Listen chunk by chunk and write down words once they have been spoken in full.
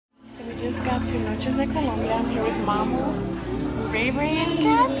So we just got to Noches de Colombia. I'm here with Mama, Ray Ray, and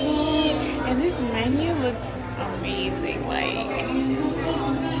Gabby. And this menu looks amazing. Like,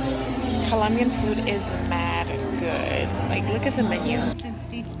 Colombian food is mad good. Like, look at the menu.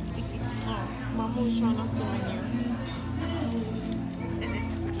 Oh, Mama was showing us the menu.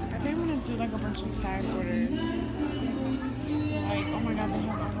 I think I'm gonna do like a bunch of side orders. Like, oh my god, they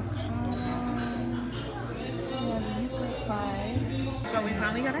have avocado. They have yuca fries. So we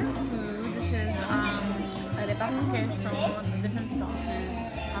finally got our food. This is arepa con queso, different sauces,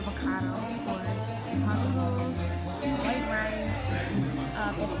 avocado, of course, arroz, white rice,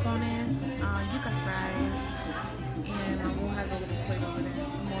 tostones, yuca fries, and Raul has a little plate over there.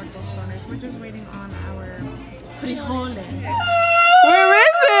 More tostones. We're just waiting on our frijoles. Where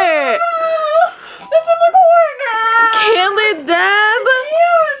is it? It's in the corner. Kill it, Deb.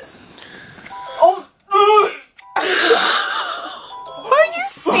 Oh. Are you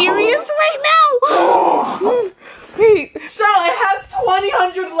serious right now? Wait. Charlotte, it has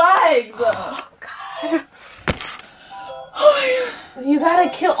 2,000 legs. Oh god. Oh my god. You gotta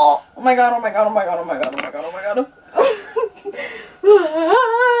kill. Oh my god, oh my god, oh my god, oh my god, oh my god, oh my god.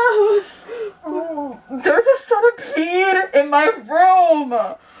 There's a centipede in my room.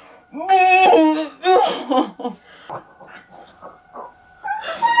 Oh.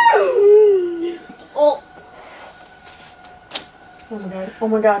 Oh my god, oh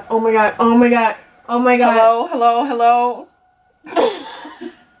my god, oh my god, oh my god, oh my god. Hello, hello, hello.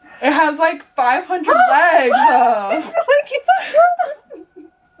 It has like 500 legs. I feel like it's...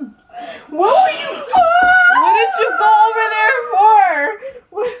 What were you... What did you go over there for?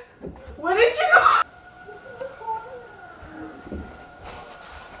 What did you go...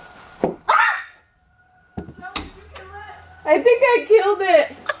 I think I killed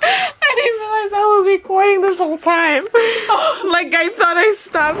it. I didn't realize I was recording this whole time. Like, I thought I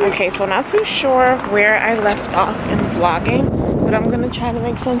stopped. Okay, so not too sure where I left off in vlogging, but I'm gonna try to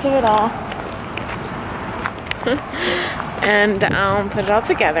make sense of it all. And put it all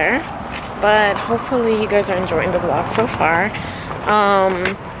together. But hopefully you guys are enjoying the vlog so far. I'm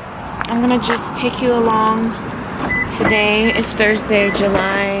gonna just take you along. Today is Thursday,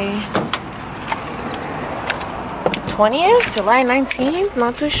 July 20th, July 19th,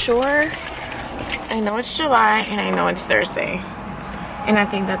 not too sure. I know it's July and I know it's Thursday. And I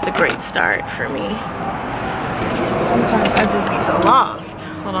think that's a great start for me. Sometimes I just be so lost.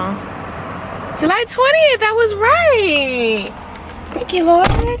 Hold on. July 20th, that was right. Thank you, Lord.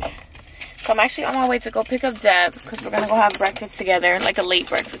 So I'm actually on my way to go pick up Deb because we're gonna go have breakfast together, like a late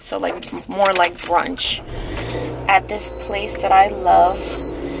breakfast, so like more like brunch at this place that I love.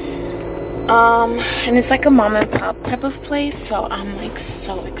 And it's like a mom and pop type of place, so I'm like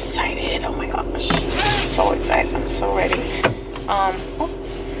so excited. Oh my gosh, so excited. I'm so ready.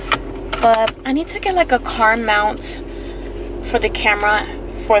 But I need to get like a car mount for the camera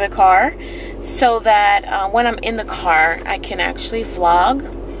for the car so that when I'm in the car I can actually vlog.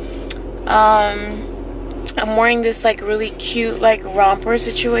 I'm wearing this like really cute like romper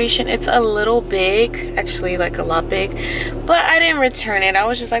situation. It's a little big, actually like a lot big, but I didn't return it. I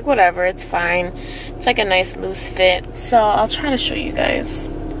was just like, whatever, it's fine. It's like a nice loose fit, so I'll try to show you guys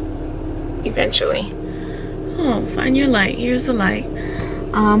eventually. Oh, find your light. Here's the light.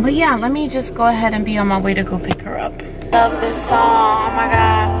 But yeah, let me just go ahead and be on my way to go pick her up. Love this song. Oh my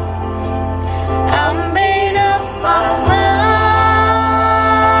god. I made up my mind.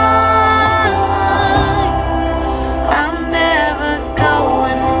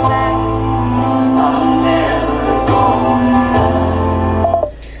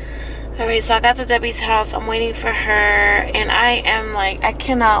 So I got to Debbie's house. I'm waiting for her, and I am like, I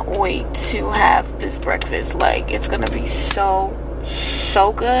cannot wait to have this breakfast. Like, it's gonna be so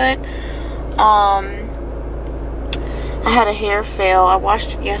good. I had a hair fail. I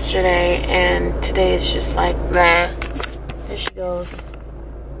washed it yesterday, and today it's just like, nah. There she goes.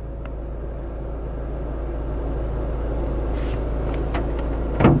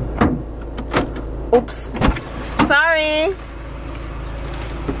 Oops. Sorry.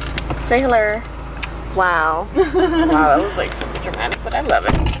 Say hello. Wow. Wow, that was like super dramatic, but I love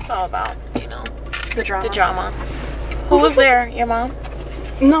it. It's all about, you know, the drama. The drama. Who was there? Your mom?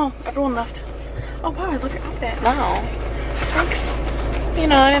 No, everyone left. Oh wow, I love your outfit. Wow. Thanks. You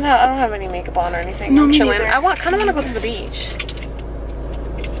know, I don't have any makeup on or anything. No, I'm me chilling. neither. I kind of want to go to the beach.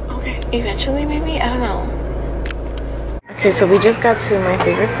 Okay. Eventually, maybe? I don't know. Okay, so we just got to my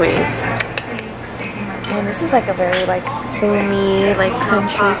favorite place. And this is like a very like homey, like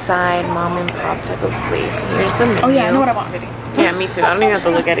countryside mom and pop type of place. Here's the menu. Oh yeah, I know what I want already. Yeah, me too. I don't even have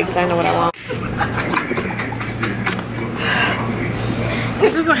to look at it because I know what I want.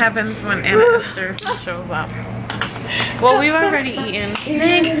 This is what happens when Anna Esther shows up. Well, we've already eaten.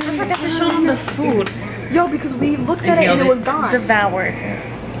 Dang, I forgot to show them the food. Yo, because we looked at it and it was gone. Devoured.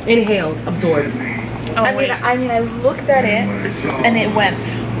 Inhaled, absorbed. Oh, I mean, I looked at it and it went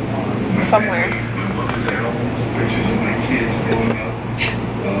somewhere.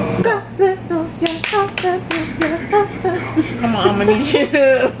 Come on, I'm gonna need you.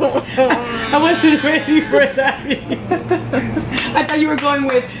 I wasn't ready for that. I thought you were going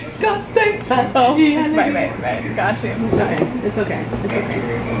with "Go stay fast." Oh, right. Got you. Sorry. It's okay. It's okay.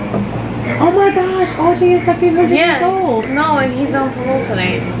 Oh my gosh, OJ is like 100 years old. No, and he's on parole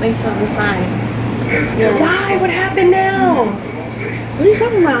tonight. They said the sign. Why? What happened now? What are you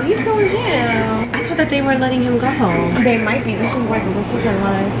talking about? He's still in jail. I thought that they were letting him go. They might be. This is where the decision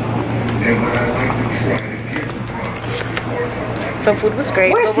lies. So food was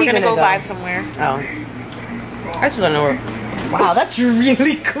great, Where's but we're he gonna go gonna go? vibe somewhere. Oh. I just don't know where. Wow, that's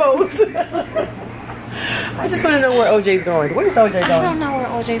really close. I just want to know where OJ's going. Where's OJ going? I don't know where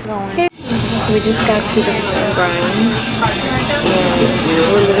OJ's going. We just got to the ground.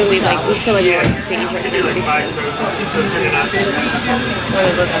 We're literally like, we feel like we're on stage right now. What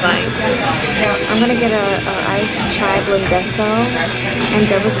it looks like. I'm gonna get a iced chai blindesso, and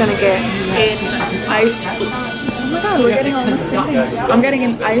Debber's gonna get An iced. Oh my god, we're getting all the same thing. I'm getting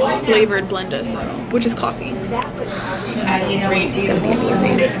an iced flavored blendesso, which is coffee. It's gonna be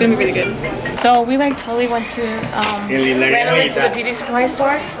amazing. It's gonna be really good. So we like totally went to randomly to the beauty supply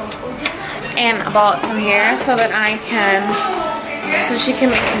store and bought some hair so that I can, so she can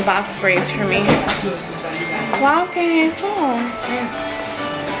make some box braids for me. Wow, que eso?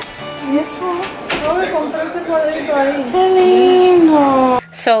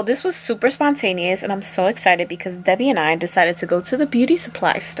 So this was super spontaneous, and I'm so excited because Debbie and I decided to go to the beauty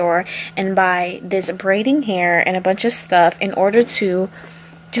supply store and buy this braiding hair and a bunch of stuff in order to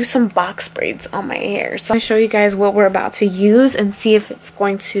do some box braids on my hair. So I'm gonna show you guys what we're about to use and see if it's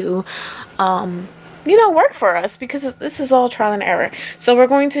going to you know, work for us, because this is all trial and error. So we're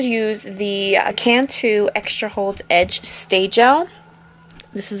going to use the Cantu Extra Hold Edge Stay Gel.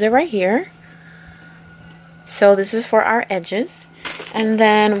 This is it right here. So this is for our edges. And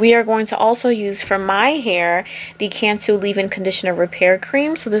then we are going to also use for my hair the Cantu Leave-In Conditioner Repair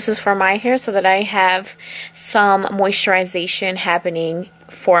Cream. So this is for my hair so that I have some moisturization happening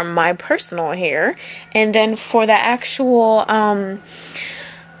for my personal hair. And then for the actual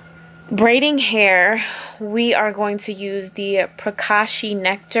braiding hair, we are going to use the Prakashi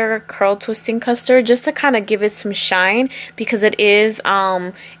Nectar Curl Twisting Custard just to kind of give it some shine, because it is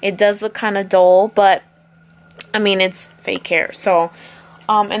it does look kind of dull, but I mean, it's fake hair. So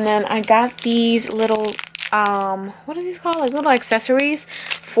and then I got these little what are these called, like little accessories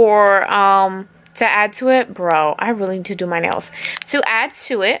for to add to it. Bro, I really need to do my nails to add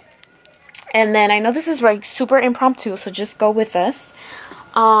to it. And then I know this is like super impromptu, so just go with us,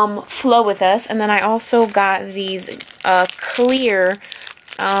 flow with us. And then I also got these clear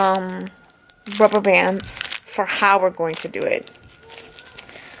rubber bands for how we're going to do it.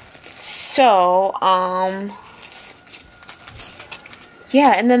 So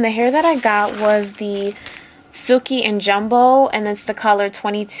yeah, and then the hair that I got was the Silky and Jumbo, and it's the color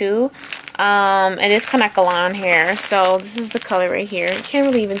 22. It is Kanekalon hair, so this is the color right here. You can't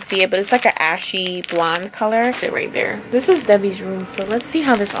really even see it, but it's like an ashy blonde color. It's right there. This is Debbie's room, so let's see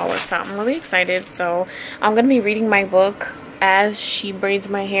how this all works out. I'm really excited. So I'm gonna be reading my book as she braids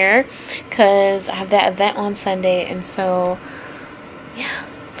my hair, because I have that event on Sunday, and so yeah.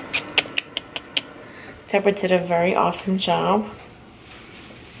 Debber did a very awesome job.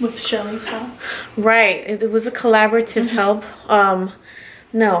 With Shelly's help. Right, it was a collaborative help,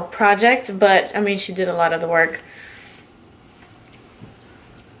 project, but I mean, she did a lot of the work.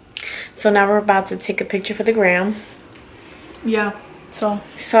 So now we're about to take a picture for the gram. Yeah, so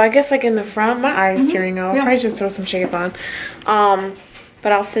I guess like in the front, my eyes tearing off. Yeah. Probably just throw some shades on.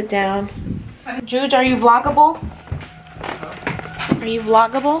 But I'll sit down. Juge, are you vloggable? Are you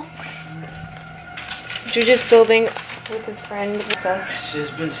vloggable? Juge is building with his friend.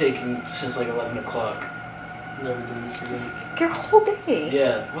 She's been taking since like 11 o'clock. Never done this again. Your whole day.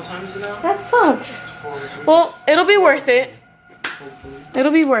 Yeah. What time is it now? That sucks. It's 4. Well, it'll be worth it. Hopefully.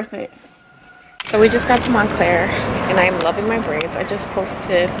 It'll be worth it. So we just got to Montclair, and I'm loving my braids. I just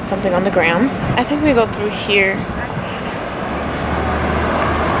posted something on the gram. I think we go through here.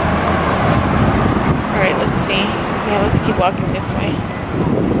 Alright, let's see. Yeah, let's keep walking this way.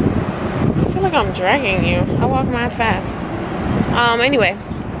 I feel like I'm dragging you. I walk mad fast. Anyway.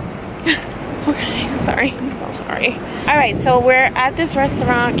 Okay, sorry. I'm so sorry. Alright, so we're at this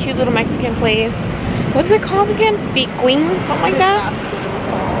restaurant, cute little Mexican place. What is it called again? Piquin? Something like that?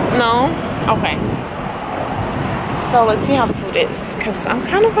 No? Okay. So let's see how the food is, because I'm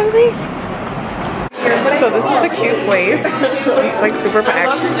kind of hungry. So this is the cute place. It's like super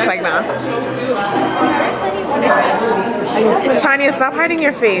packed. It's like nah. Tanya, stop hiding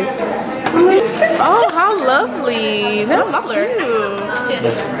your face. Oh, how lovely. That's cute.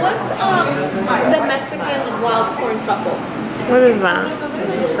 What's the Mexican wild corn truffle? What is that?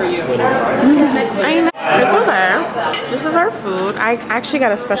 This is for you. I know. It's okay. This is our food. I actually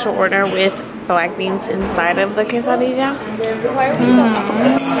got a special order with black beans inside of the quesadilla. Why are we so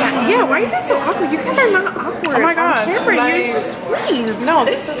awkward? Yeah, why are you guys so awkward? You guys are not awkward. Oh my god. You just freeze. No,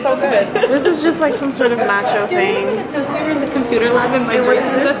 this is so good. This is just like some sort of nacho thing. We were in the computer lab and my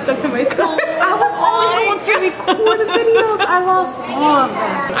braces got stuck in my thumb. I was always the one to record the videos. I lost all of them.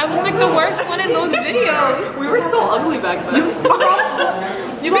 I was like the worst one in those videos. We were so ugly back then.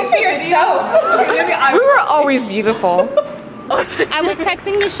 You speak for yourself. We were always beautiful. I was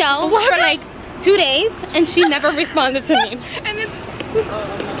texting Michelle for like 2 days and she never responded to me. And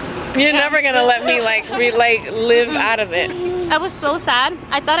You're never gonna let me like live out of it. I was so sad.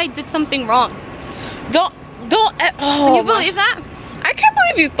 I thought I did something wrong. Don't. Can you believe that? I can't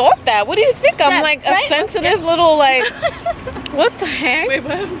believe you thought that. What do you think? I'm Yeah, like a right? sensitive little like. What the heck? Wait,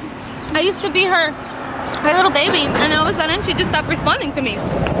 what? I used to be her little baby, and all of a sudden she just stopped responding to me.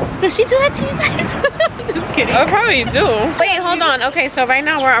 Does she do that to you guys? Just kidding. I probably do. Wait, hold on. Okay, so right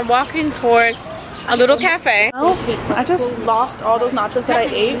now we're walking toward a little cafe. I just lost all those nachos that I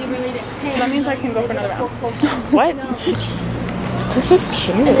ate. So that means I can go for another round. What? This is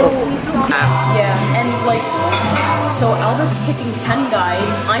cute. Yeah, and like, so Albert's picking 10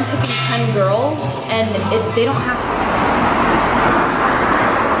 guys, I'm picking 10 girls, and they don't have to.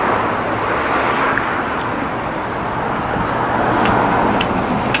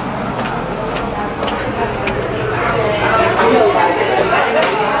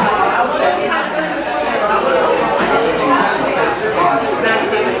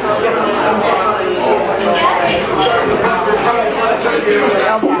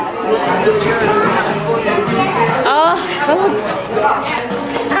 Oh, that looks so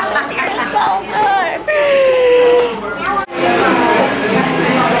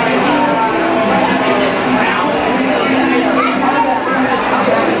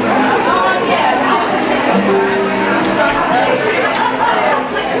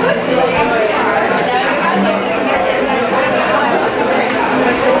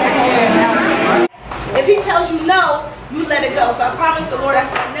If he tells you no, you let it go. So I promise the Lord, I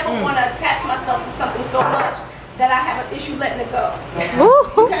said, I never want to attach myself to something so much that I have an issue letting it go. Okay?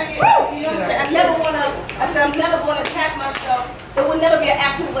 You know what I'm saying? I said, I'm never going to attach myself. There will never be an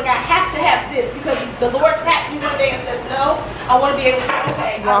absolute, like, I have to have this, because the Lord taps me one day and says, no, I want to be able to,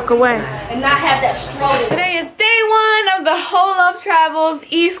 okay, walk away and not have that struggle. Today is day 1 of the Whole Love Travels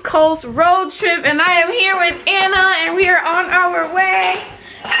East Coast road trip, and I am here with Anna, and we are on our way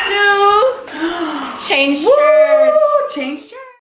to change shirts.